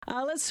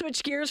Let's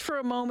switch gears for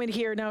a moment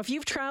here. Now, if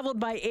you've traveled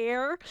by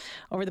air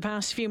over the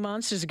past few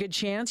months, there's a good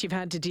chance you've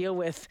had to deal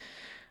with,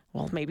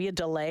 well, maybe a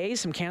delay,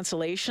 some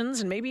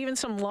cancellations, and maybe even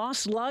some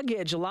lost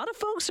luggage. A lot of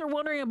folks are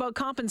wondering about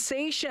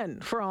compensation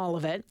for all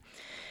of it.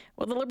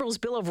 Well, the Liberals'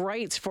 Bill of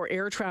Rights for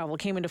air travel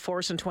came into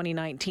force in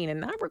 2019,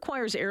 and that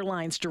requires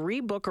airlines to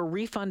rebook or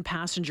refund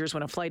passengers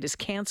when a flight is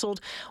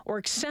canceled or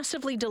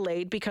excessively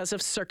delayed because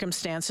of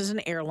circumstances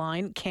an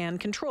airline can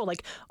control,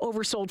 like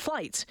oversold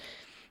flights.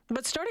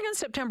 But starting on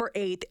September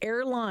 8th,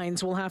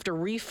 airlines will have to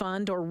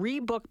refund or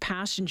rebook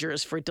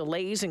passengers for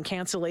delays and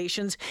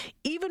cancellations,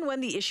 even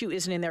when the issue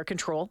isn't in their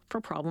control for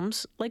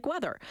problems like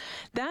weather.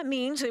 That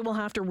means they will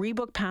have to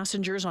rebook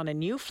passengers on a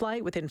new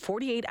flight within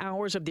 48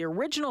 hours of the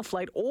original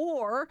flight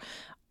or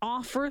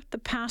offer the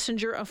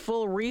passenger a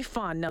full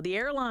refund. Now, the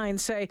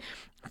airlines say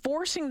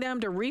forcing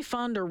them to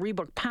refund or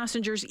rebook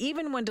passengers,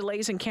 even when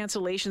delays and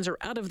cancellations are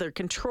out of their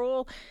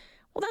control,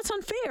 well, that's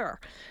unfair.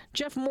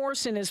 Jeff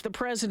Morrison is the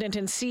president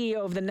and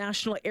CEO of the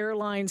National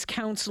Airlines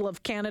Council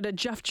of Canada.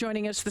 Jeff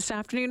joining us this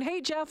afternoon. Hey,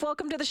 Jeff,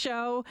 welcome to the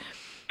show.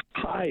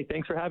 Hi,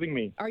 thanks for having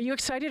me. Are you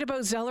excited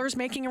about Zellers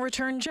making a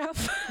return,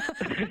 Jeff?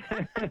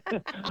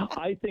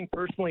 I think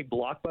personally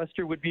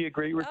Blockbuster would be a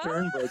great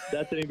return, but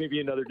that's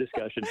maybe another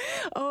discussion.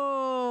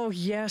 Oh,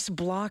 yes,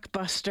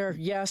 Blockbuster.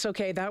 Yes,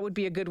 okay, that would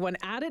be a good one.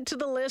 Added to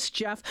the list,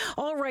 Jeff.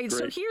 All right,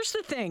 Great. So here's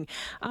the thing.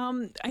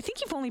 I think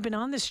you've only been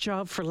on this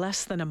job for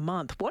less than a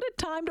month. What a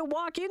time to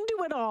walk into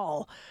it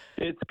all.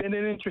 It's been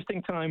an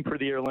interesting time for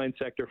the airline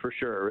sector for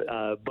sure,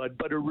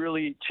 but a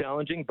really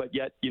challenging, but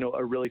yet,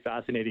 a really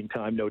fascinating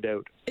time, no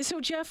doubt. So,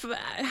 Jeff,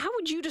 how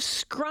would you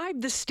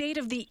describe the state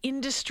of the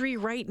industry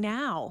right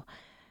now?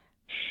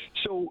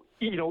 So,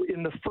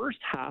 in the first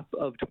half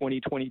of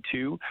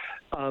 2022,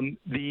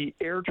 the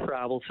air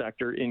travel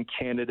sector in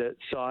Canada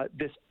saw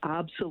this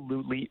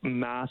absolutely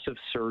massive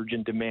surge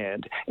in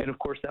demand. And of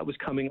course, that was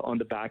coming on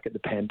the back of the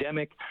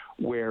pandemic,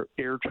 where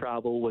air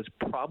travel was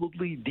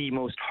probably the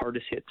most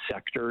hardest hit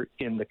sector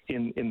in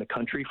the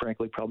country,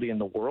 frankly, probably in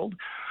the world.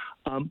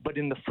 But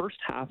in the first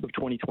half of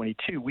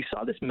 2022, we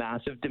saw this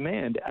massive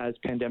demand as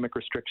pandemic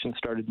restrictions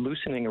started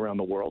loosening around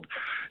the world.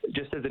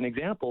 Just as an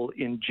example,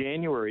 in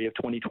January of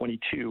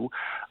 2022,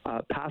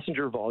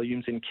 passenger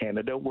volumes in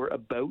Canada were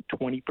about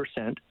 20%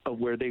 of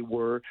where they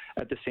were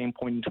at the same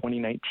point in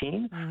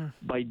 2019.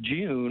 By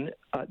June,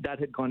 that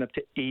had gone up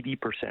to 80%.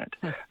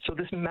 So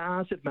this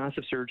massive,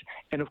 massive surge.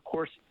 And of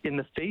course, in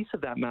the face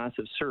of that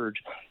massive surge,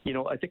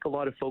 I think a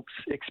lot of folks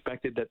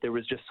expected that there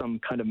was just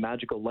some kind of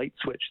magical light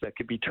switch that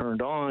could be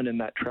turned on and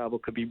that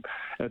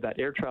that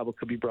air travel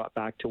could be brought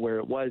back to where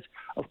it was.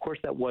 Of course,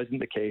 that wasn't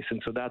the case.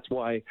 And so that's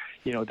why,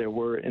 there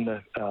were in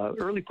the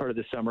early part of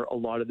the summer, a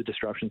lot of the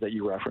disruptions that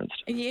you referenced.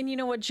 And you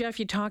know what, Jeff,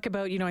 you talk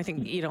about, I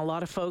think, a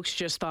lot of folks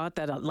just thought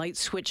that a light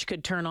switch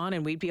could turn on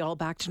and we'd be all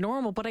back to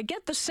normal. But I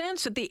get the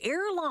sense that the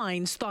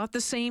airlines thought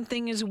the same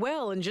thing as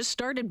well and just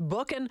started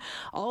booking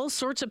all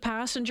sorts of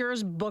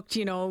passengers, booked,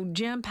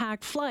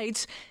 jam-packed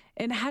flights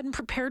and hadn't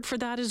prepared for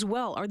that as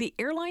well. Are the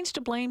airlines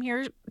to blame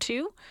here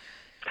too?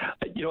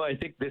 I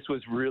think this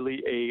was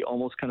really a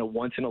almost kind of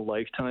once in a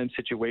lifetime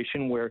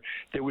situation where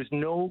there was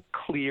no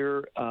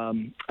clear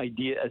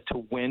idea as to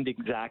when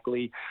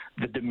exactly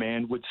the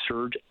demand would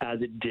surge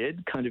as it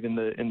did, kind of in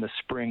the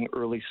spring,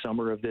 early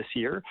summer of this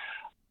year.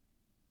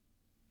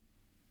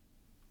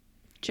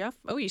 Jeff,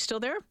 you still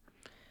there?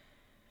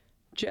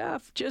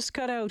 Jeff just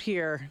cut out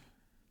here.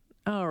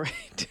 All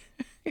right.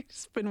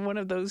 It's been one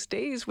of those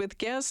days with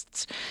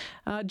guests.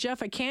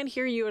 Jeff, I can't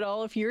hear you at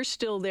all. If you're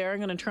still there, I'm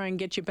going to try and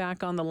get you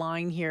back on the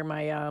line here.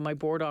 My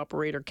board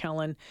operator,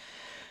 Kellen,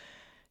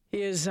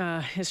 is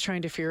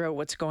trying to figure out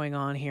what's going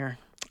on here.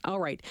 All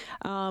right.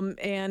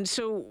 And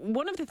so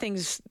one of the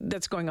things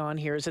that's going on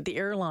here is that the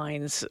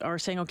airlines are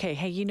saying, okay,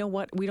 hey, you know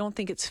what? We don't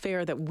think it's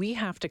fair that we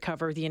have to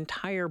cover the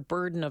entire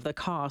burden of the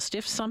cost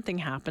if something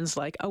happens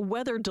like a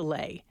weather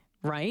delay,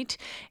 right?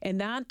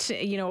 And that,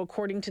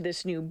 according to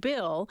this new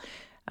bill,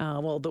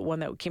 the one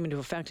that came into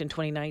effect in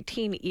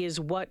 2019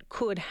 is what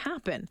could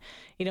happen.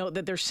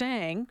 That they're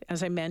saying,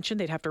 as I mentioned,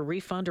 they'd have to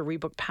refund or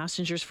rebook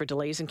passengers for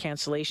delays and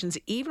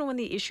cancellations, even when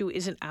the issue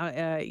isn't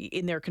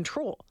in their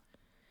control.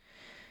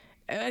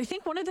 I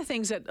think one of the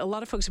things that a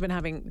lot of folks have been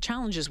having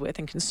challenges with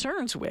and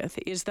concerns with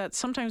is that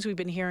sometimes we've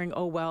been hearing,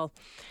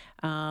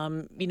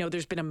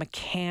 there's been a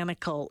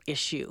mechanical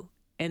issue.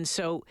 And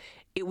so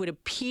it would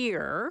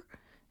appear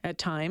at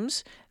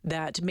times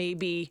that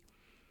maybe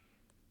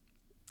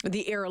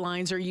the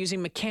airlines are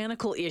using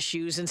mechanical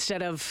issues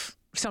instead of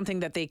something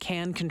that they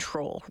can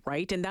control,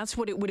 right? And that's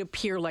what it would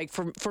appear like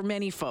for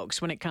many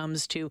folks when it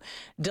comes to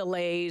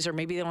delays, or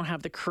maybe they don't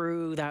have the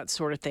crew, that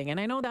sort of thing. And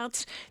I know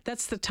that's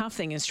the tough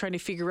thing, is trying to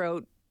figure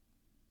out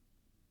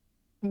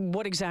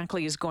what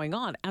exactly is going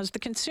on as the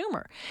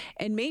consumer.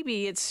 And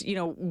maybe it's,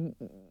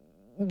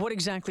 what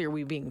exactly are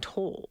we being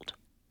told?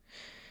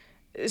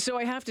 So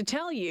I have to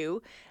tell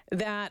you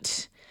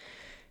that,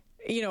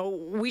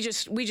 we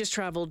just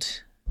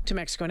traveled to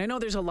Mexico. And I know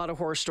there's a lot of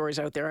horror stories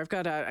out there.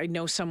 I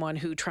know someone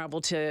who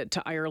traveled to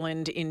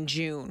Ireland in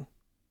June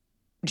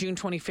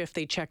 25th,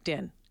 they checked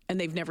in and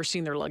they've never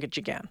seen their luggage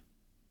again.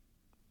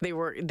 They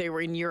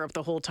were in Europe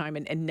the whole time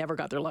and never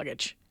got their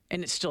luggage,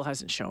 and it still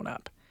hasn't shown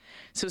up.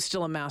 So it's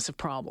still a massive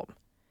problem,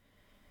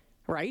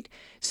 right?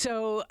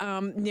 So,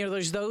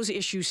 there's those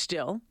issues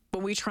still.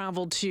 When we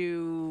traveled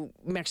to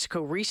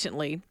Mexico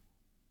recently,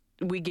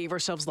 we gave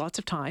ourselves lots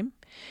of time,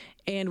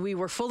 and we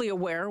were fully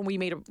aware. We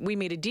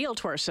made a deal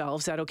to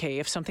ourselves that, okay,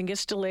 if something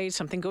gets delayed,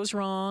 something goes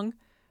wrong,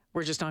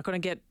 we're just not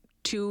going to get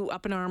too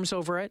up in arms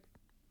over it.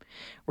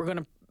 We're going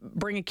to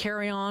bring a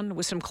carry-on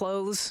with some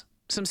clothes,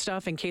 some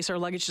stuff in case our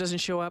luggage doesn't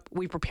show up.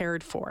 We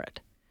prepared for it.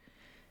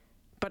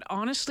 But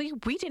honestly,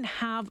 we didn't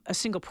have a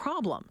single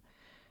problem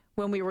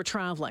when we were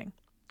traveling.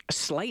 A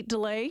slight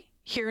delay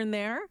here and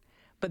there,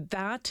 but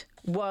that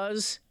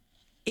was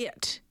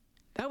it.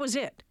 That was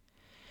it.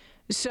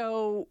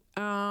 So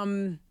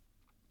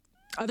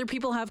other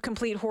people have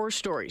complete horror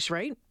stories,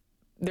 right?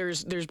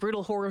 There's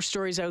brutal horror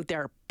stories out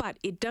there, but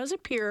it does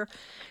appear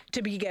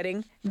to be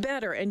getting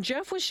better. And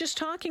Jeff was just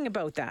talking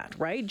about that,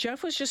 right?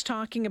 Jeff was just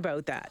talking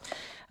about that.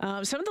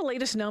 Some of the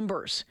latest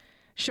numbers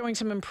showing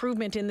some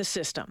improvement in the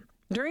system.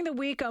 During the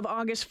week of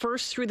August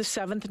 1st through the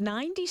 7th,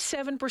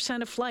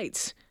 97% of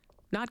flights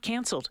not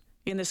canceled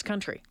in this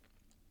country.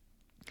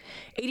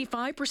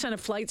 85%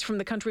 of flights from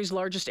the country's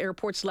largest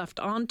airports left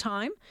on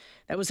time.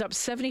 That was up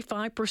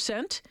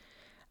 75%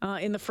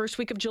 in the first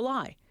week of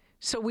July.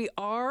 So we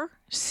are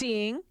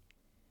seeing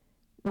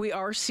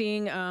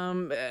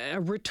a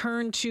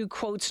return to,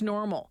 quotes,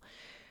 normal.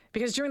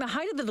 Because during the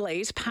height of the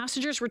delays,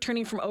 passengers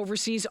returning from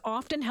overseas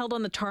often held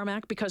on the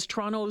tarmac because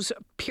Toronto's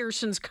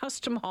Pearson's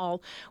Custom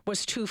Hall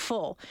was too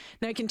full.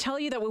 Now, I can tell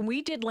you that when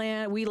we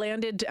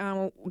landed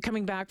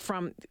coming back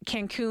from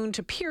Cancun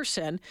to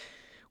Pearson,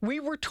 we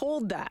were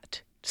told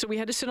that. So we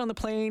had to sit on the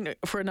plane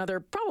for another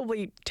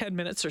probably 10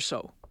 minutes or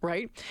so,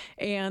 right?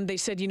 And they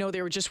said,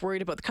 they were just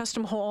worried about the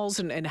custom halls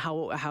and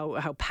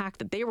how packed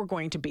that they were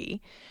going to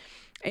be.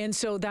 And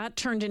so that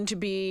turned into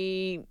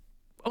be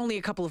only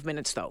a couple of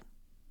minutes, though.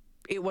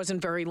 It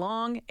wasn't very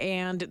long,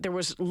 and there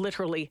was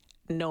literally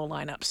no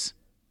lineups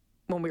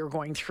when we were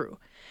going through.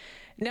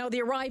 Now,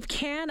 the Arrive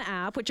Can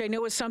app, which I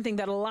know is something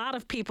that a lot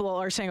of people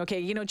are saying,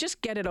 okay,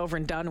 just get it over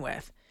and done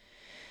with.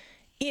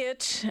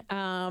 It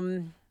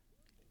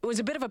was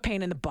a bit of a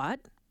pain in the butt.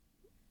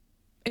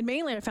 And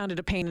mainly I found it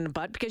a pain in the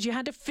butt because you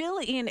had to fill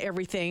in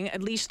everything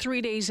at least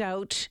 3 days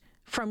out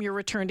from your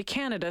return to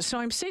Canada. So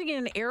I'm sitting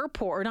in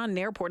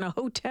in a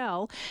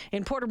hotel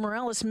in Puerto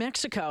Morelos,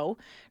 Mexico.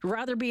 I'd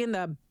rather be in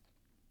the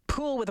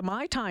pool with a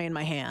Mai Tai in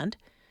my hand,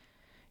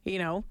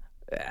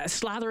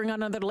 slathering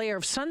on another layer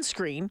of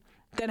sunscreen,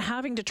 than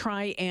having to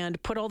try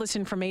and put all this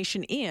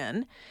information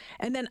in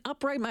and then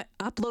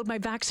upload my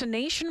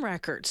vaccination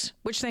records,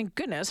 which thank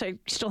goodness I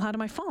still had on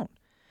my phone.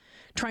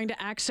 Trying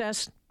to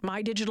access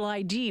my digital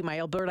ID, my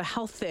Alberta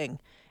Health thing,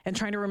 and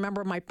trying to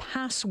remember my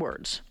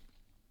passwords.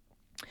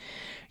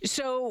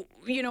 So,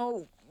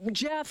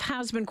 Jeff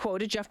has been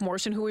quoted, Jeff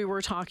Morrison, who we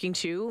were talking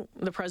to,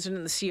 the president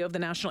and the CEO of the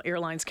National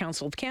Airlines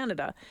Council of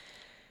Canada.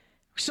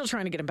 We're still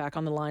trying to get him back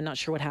on the line, not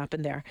sure what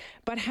happened there,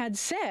 but had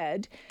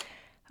said,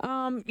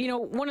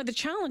 one of the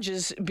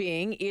challenges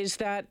being is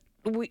that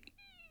we,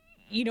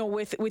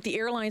 with the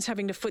airlines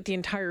having to foot the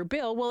entire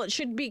bill, well, it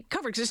should be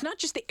covered because it's not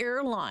just the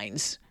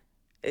airlines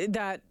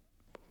that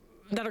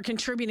are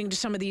contributing to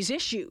some of these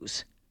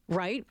issues,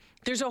 right?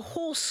 There's a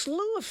whole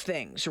slew of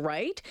things,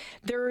 right?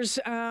 There's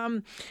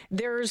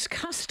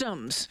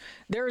customs,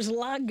 there's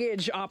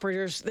luggage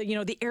operators,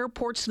 the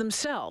airports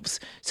themselves.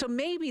 So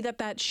maybe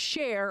that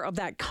share of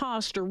that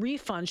cost or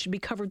refund should be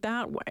covered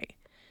that way.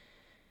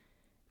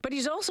 But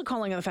he's also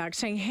calling on the fact,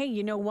 saying, hey,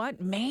 you know what?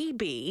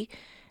 Maybe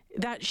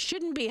that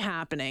shouldn't be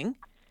happening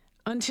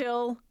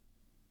until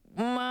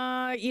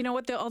all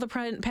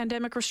the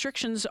pandemic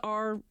restrictions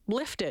are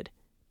lifted.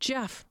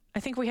 Jeff, I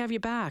think we have you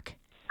back.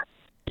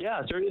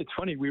 Yeah, sir. It's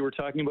funny. We were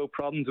talking about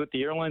problems with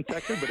the airline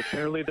sector, but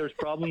apparently there's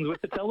problems with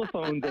the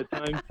telephones at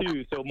times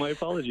too. So my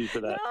apologies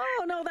for that.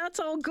 No, that's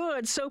all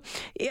good. So,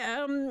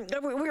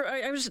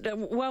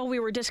 while we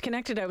were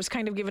disconnected, I was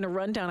kind of given a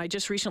rundown. I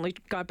just recently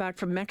got back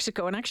from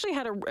Mexico and actually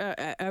had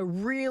a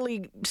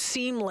really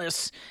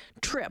seamless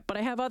trip. But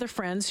I have other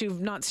friends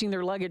who've not seen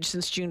their luggage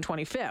since June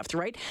 25th,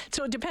 right?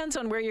 So it depends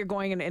on where you're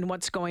going and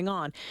what's going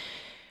on.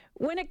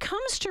 When it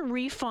comes to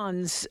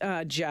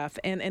refunds, Jeff,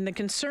 and the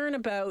concern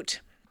about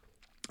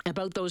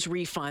those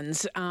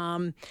refunds,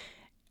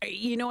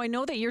 I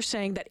know that you're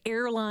saying that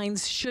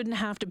airlines shouldn't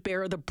have to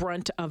bear the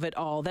brunt of it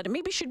all, that it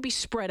maybe should be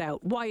spread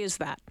out. Why is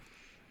that?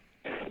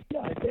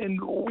 Yeah, and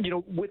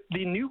with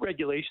the new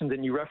regulations,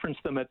 and you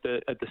referenced them at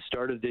the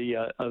start of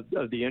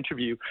the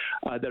interview,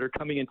 that are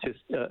coming into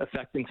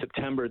effect in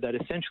September, that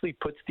essentially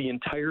puts the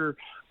entire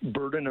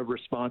burden of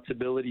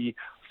responsibility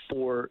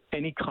for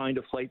any kind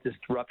of flight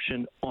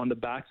disruption on the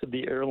backs of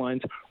the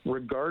airlines,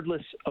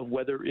 regardless of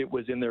whether it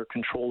was in their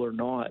control or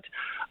not.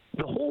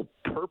 The whole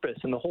purpose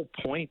and the whole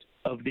point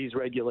of these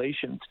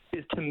regulations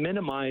is to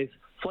minimize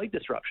flight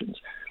disruptions,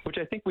 which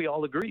I think we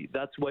all agree.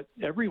 That's what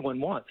everyone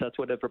wants. That's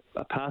what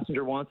a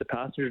passenger wants. A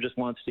passenger just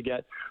wants to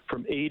get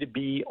from A to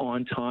B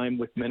on time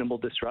with minimal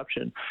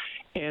disruption.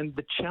 And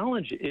the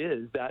challenge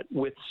is that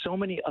with so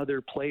many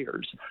other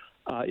players,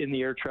 in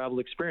the air travel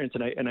experience,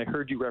 and I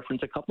heard you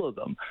reference a couple of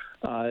them.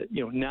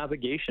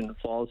 Navigation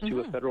falls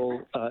to a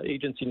federal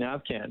agency,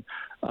 NAVCAN.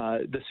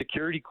 The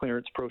security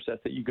clearance process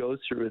that you go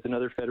through is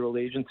another federal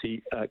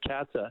agency,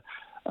 CATSA.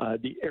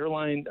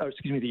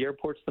 The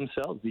airports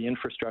themselves, the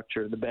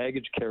infrastructure, the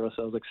baggage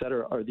carousels, et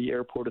cetera, are the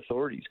airport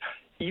authorities.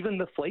 Even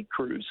the flight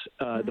crews,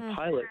 the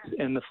pilots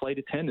and the flight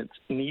attendants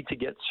need to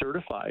get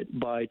certified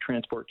by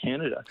Transport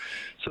Canada.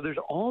 So there's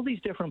all these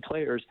different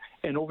players,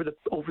 and over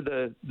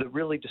the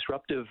really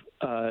disruptive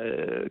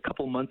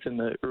couple months in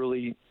the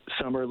early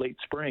summer, late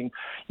spring,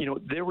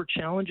 there were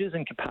challenges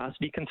and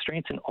capacity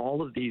constraints in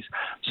all of these.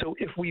 So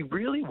if we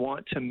really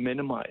want to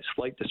minimize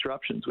flight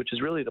disruptions, which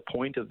is really the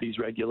point of these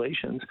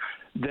regulations,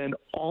 then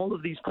all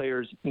of these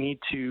players need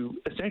to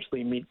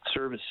essentially meet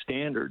service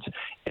standards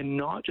and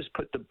not just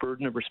put the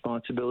burden of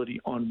responsibility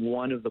on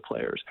one of the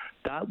players.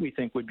 That, we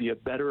think, would be a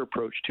better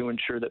approach to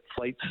ensure that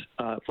flight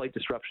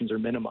disruptions are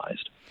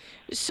minimized.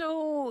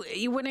 So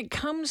when it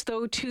comes,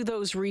 though, to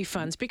those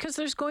refunds, because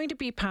there's going to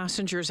be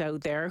passengers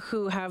out there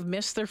who have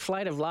missed their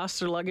flight, have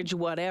lost their luggage,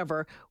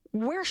 whatever,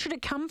 where should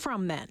it come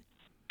from then?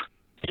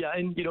 Yeah,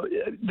 and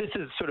this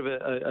is sort of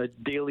a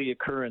daily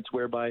occurrence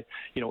whereby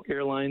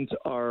airlines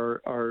are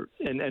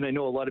and I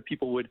know a lot of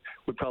people would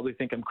probably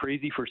think I'm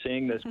crazy for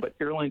saying this, but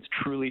airlines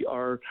truly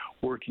are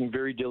working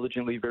very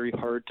diligently, very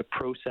hard to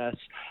process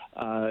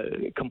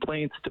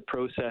complaints, to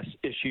process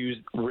issues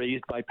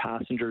raised by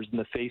passengers in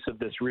the face of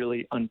this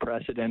really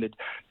unprecedented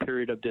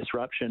period of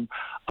disruption.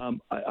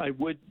 I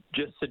would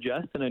just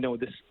suggest, and I know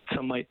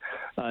some might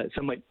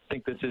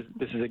think this is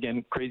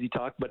again crazy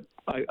talk, but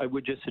I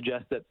would just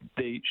suggest that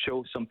they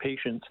show some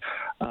patience.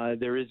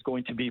 There is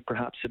going to be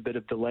perhaps a bit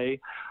of delay.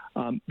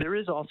 There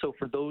is also,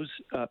 for those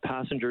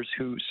passengers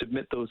who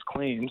submit those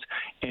claims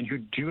and who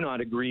do not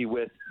agree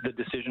with the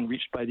decision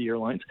reached by the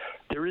airlines,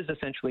 there is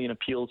essentially an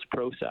appeals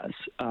process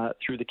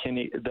through the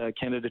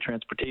Canada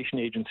Transportation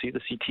Agency,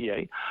 the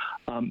CTA.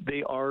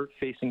 They are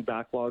facing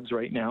backlogs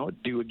right now,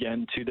 due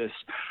again to this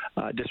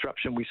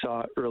disruption we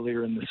saw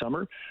earlier in the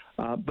summer,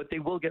 but they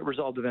will get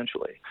resolved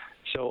eventually.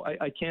 So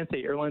I can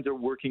say airlines are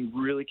working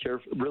really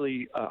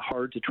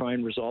hard to try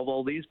and resolve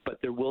all these, but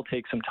there will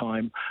take some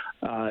time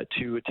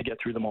to get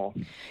through them all.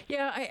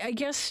 Yeah, I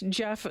guess,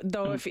 Jeff,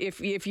 though,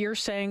 if you're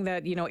saying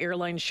that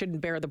airlines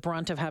shouldn't bear the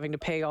brunt of having to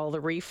pay all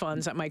the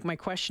refunds, my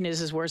question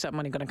is where's that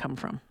money going to come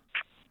from?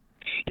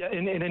 Yeah,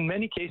 and in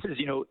many cases,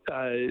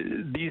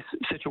 these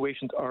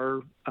situations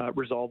are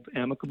resolved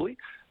amicably.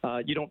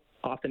 You don't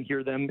often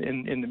hear them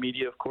in the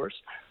media, of course.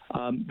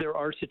 There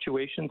are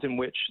situations in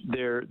which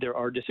there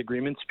are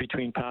disagreements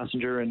between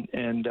passenger and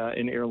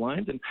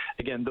airlines, and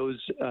again, those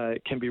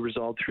can be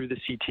resolved through the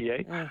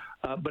CTA.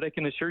 But I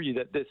can assure you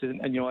that this is,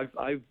 and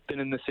I've been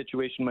in this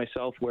situation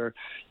myself where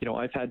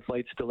I've had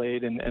flights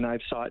delayed and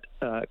I've sought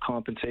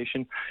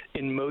compensation.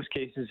 In most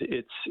cases,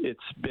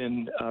 it's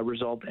been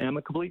resolved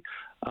amicably.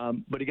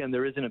 But again,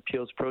 there is an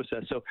appeals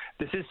process. So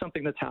this is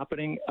something that's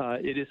happening.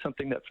 It is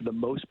something that, for the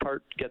most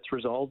part, gets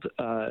resolved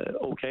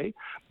okay.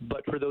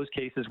 But for those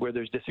cases where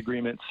there's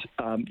disagreements,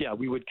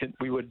 we would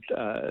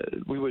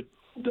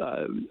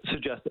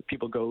suggest that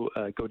people go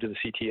to the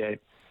CTA.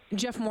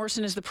 Jeff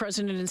Morrison is the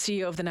president and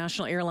CEO of the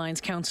National Airlines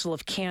Council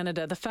of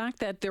Canada. The fact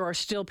that there are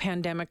still some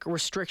pandemic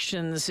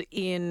restrictions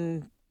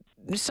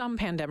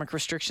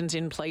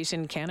in place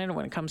in Canada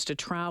when it comes to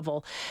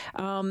travel.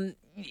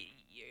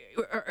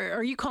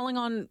 Are you calling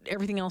on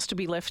everything else to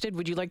be lifted?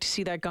 Would you like to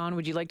see that gone?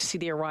 Would you like to see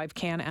the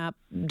ArriveCAN app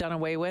done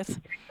away with?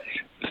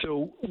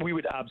 So we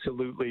would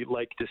absolutely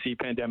like to see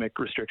pandemic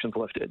restrictions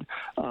lifted.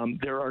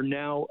 There are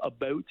now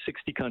about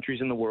 60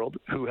 countries in the world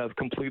who have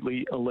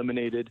completely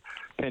eliminated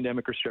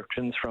pandemic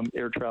restrictions from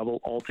air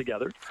travel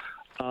altogether.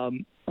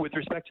 With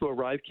respect to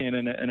ArriveCAN,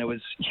 and I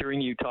was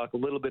hearing you talk a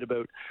little bit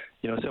about,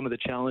 some of the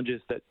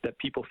challenges that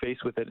people face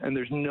with it, and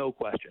there's no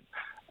question.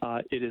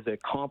 It is a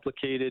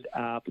complicated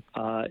app.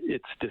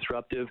 It's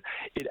disruptive.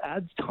 It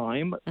adds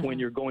time when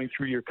you're going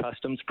through your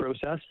customs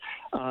process,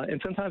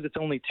 and sometimes it's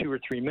only 2 or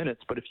 3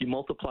 minutes. But if you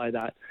multiply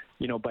that,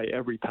 by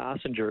every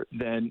passenger,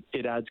 then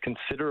it adds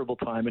considerable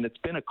time, and it's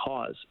been a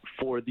cause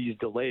for these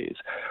delays.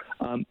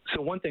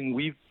 So one thing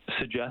we've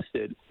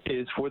suggested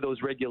is, for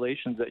those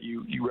regulations that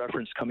you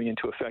referenced coming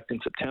into effect in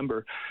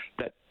September,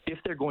 that if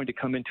they're going to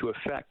come into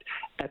effect,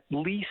 at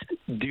least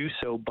do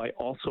so by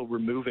also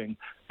removing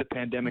the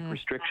pandemic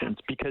restrictions,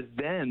 because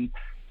then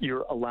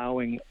you're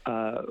allowing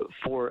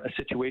for a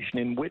situation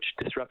in which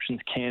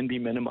disruptions can be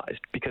minimized,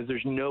 because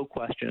there's no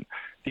question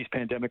these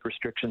pandemic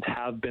restrictions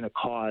have been a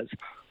cause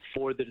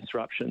for the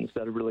disruptions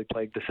that have really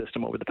plagued the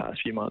system over the past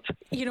few months.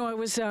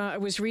 I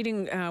was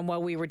reading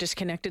while we were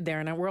disconnected there,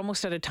 and we're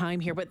almost out of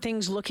time here, but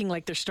things looking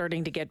like they're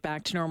starting to get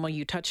back to normal.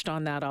 You touched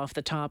on that off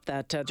the top,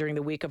 that during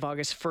the week of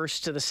August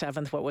 1st to the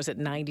 7th,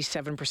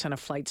 97% of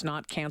flights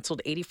not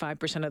canceled,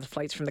 85% of the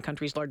flights from the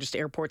country's largest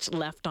airports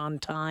left on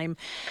time.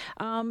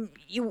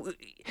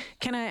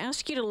 Can I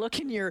ask you to look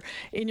in your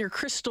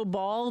crystal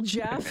ball,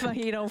 Jeff?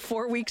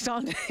 4 weeks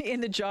on in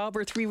the job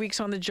or 3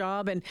 weeks on the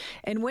job, and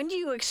when do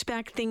you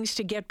expect things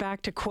to get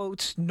back to,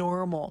 quotes,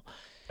 normal?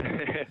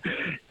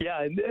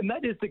 Yeah, and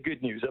that is the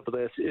good news of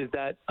this, is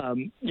that,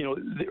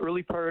 the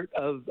early part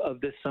of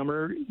this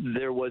summer,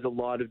 there was a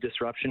lot of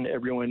disruption.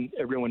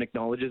 Everyone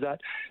acknowledges that.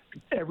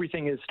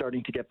 Everything is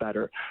starting to get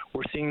better.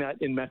 We're seeing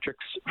that in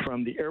metrics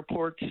from the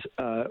airports,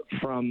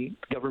 from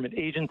government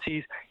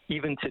agencies.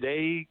 Even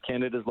today,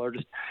 Canada's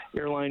largest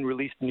airline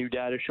released new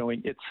data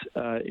showing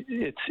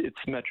its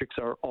metrics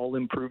are all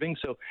improving.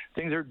 So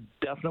things are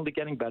definitely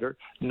getting better,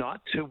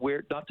 not to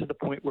the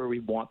point where we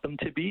want them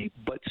to be,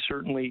 but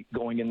certainly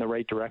going in the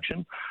right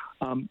direction.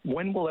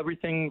 When will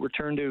everything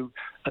return to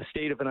a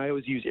state of, and I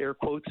always use air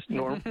quotes,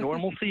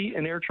 normalcy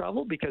in air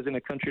travel? Because in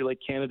a country like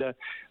Canada,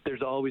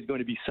 there's always going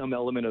to be some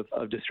element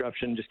of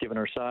disruption, just given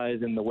our size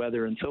and the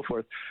weather and so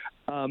forth.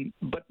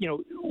 But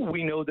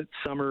we know that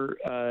summer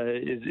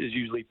is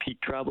usually peak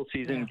travel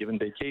season, given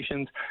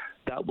vacations.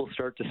 That will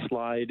start to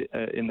slide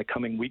in the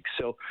coming weeks.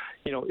 So,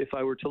 if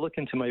I were to look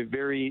into my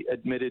very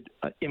admitted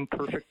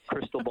imperfect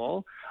crystal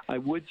ball, I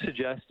would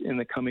suggest in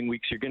the coming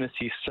weeks you're going to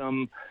see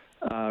some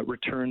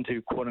return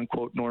to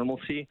quote-unquote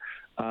normalcy.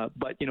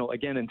 But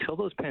again, until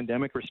those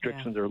pandemic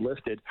restrictions are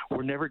lifted,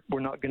 we're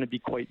not going to be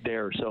quite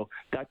there. So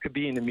that could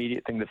be an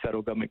immediate thing the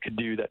federal government could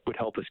do that would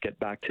help us get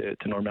back to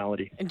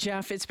normality. And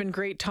Jeff, it's been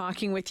great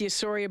talking with you.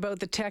 Sorry about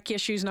the tech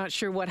issues. Not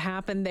sure what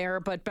happened there,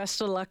 but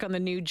best of luck on the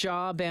new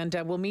job, and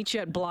we'll meet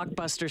you at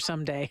Blockbuster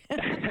someday.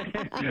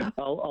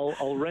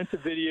 I'll rent a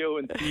video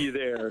and see you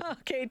there.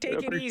 Okay, take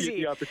it easy. Appreciate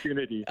the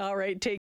opportunity. All right, take